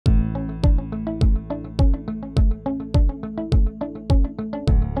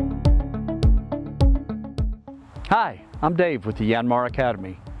Hi, I'm Dave with the Yanmar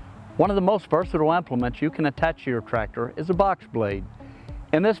Academy. One of the most versatile implements you can attach to your tractor is a box blade.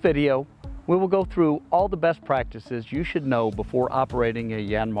 In this video, we will go through all the best practices you should know before operating a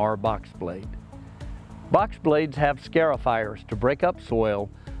Yanmar box blade. Box blades have scarifiers to break up soil,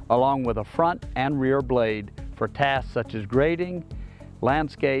 along with a front and rear blade for tasks such as grading,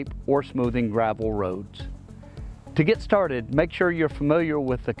 landscape, or smoothing gravel roads. To get started, make sure you're familiar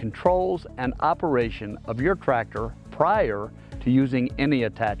with the controls and operation of your tractor prior to using any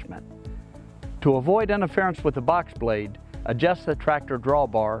attachment. To avoid interference with the box blade, adjust the tractor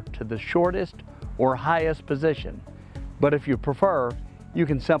drawbar to the shortest or highest position, but if you prefer, you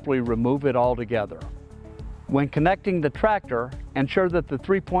can simply remove it altogether. When connecting the tractor, ensure that the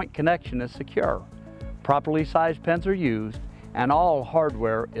three-point connection is secure, properly sized pins are used, and all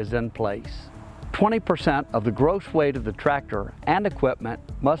hardware is in place. 20% of the gross weight of the tractor and equipment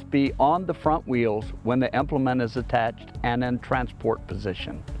must be on the front wheels when the implement is attached and in transport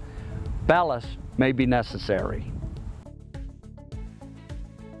position. Ballast may be necessary.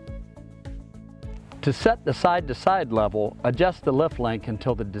 To set the side-to-side level, adjust the lift link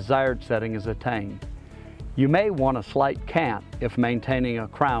until the desired setting is attained. You may want a slight cant if maintaining a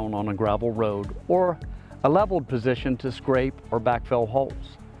crown on a gravel road, or a leveled position to scrape or backfill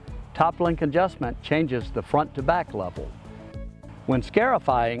holes. Top link adjustment changes the front to back level. When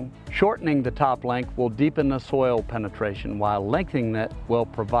scarifying, shortening the top link will deepen the soil penetration, while lengthening it will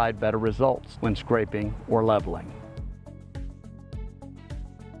provide better results when scraping or leveling.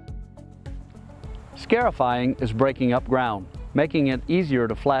 Scarifying is breaking up ground, making it easier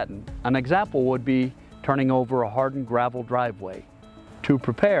to flatten. An example would be turning over a hardened gravel driveway. To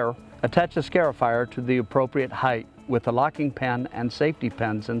prepare, attach a scarifier to the appropriate height with a locking pin and safety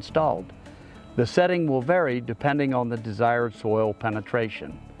pins installed. The setting will vary depending on the desired soil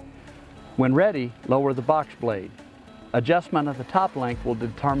penetration. When ready, lower the box blade. Adjustment of the top link will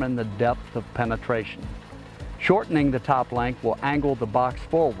determine the depth of penetration. Shortening the top link will angle the box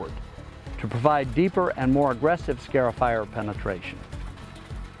forward to provide deeper and more aggressive scarifier penetration.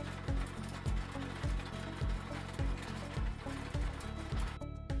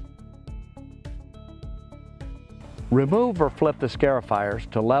 Remove or flip the scarifiers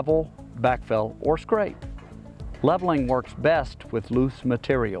to level, backfill, or scrape. Leveling works best with loose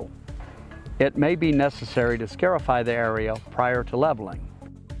material. It may be necessary to scarify the area prior to leveling.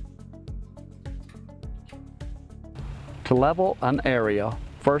 To level an area,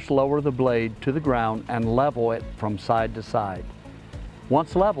 first lower the blade to the ground and level it from side to side.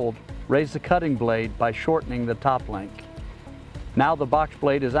 Once leveled, raise the cutting blade by shortening the top link. Now the box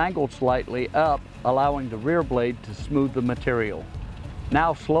blade is angled slightly up, allowing the rear blade to smooth the material.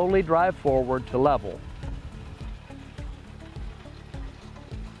 Now slowly drive forward to level.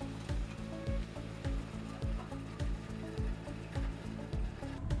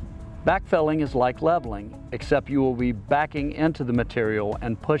 Backfilling is like leveling, except you will be backing into the material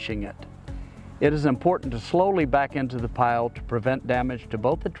and pushing it. It is important to slowly back into the pile to prevent damage to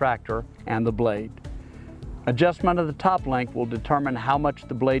both the tractor and the blade. Adjustment of the top link will determine how much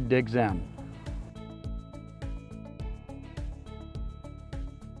the blade digs in.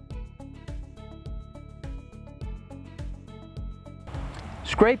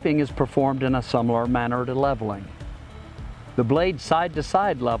 Scraping is performed in a similar manner to leveling. The blade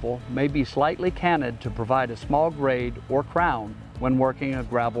side-to-side level may be slightly canted to provide a small grade or crown when working a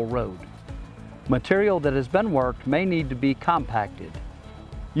gravel road. Material that has been worked may need to be compacted.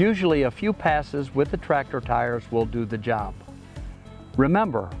 Usually a few passes with the tractor tires will do the job.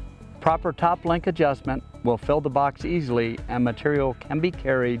 Remember, proper top link adjustment will fill the box easily and material can be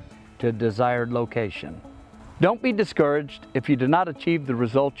carried to a desired location. Don't be discouraged if you do not achieve the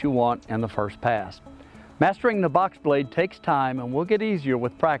results you want in the first pass. Mastering the box blade takes time and will get easier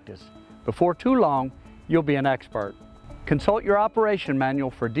with practice. Before too long, you'll be an expert. Consult your operation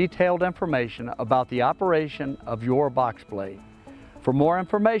manual for detailed information about the operation of your box blade. For more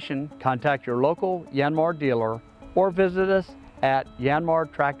information, contact your local Yanmar dealer or visit us at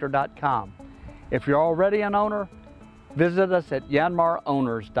yanmartractor.com. If you're already an owner, visit us at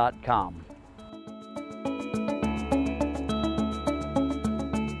yanmarowners.com.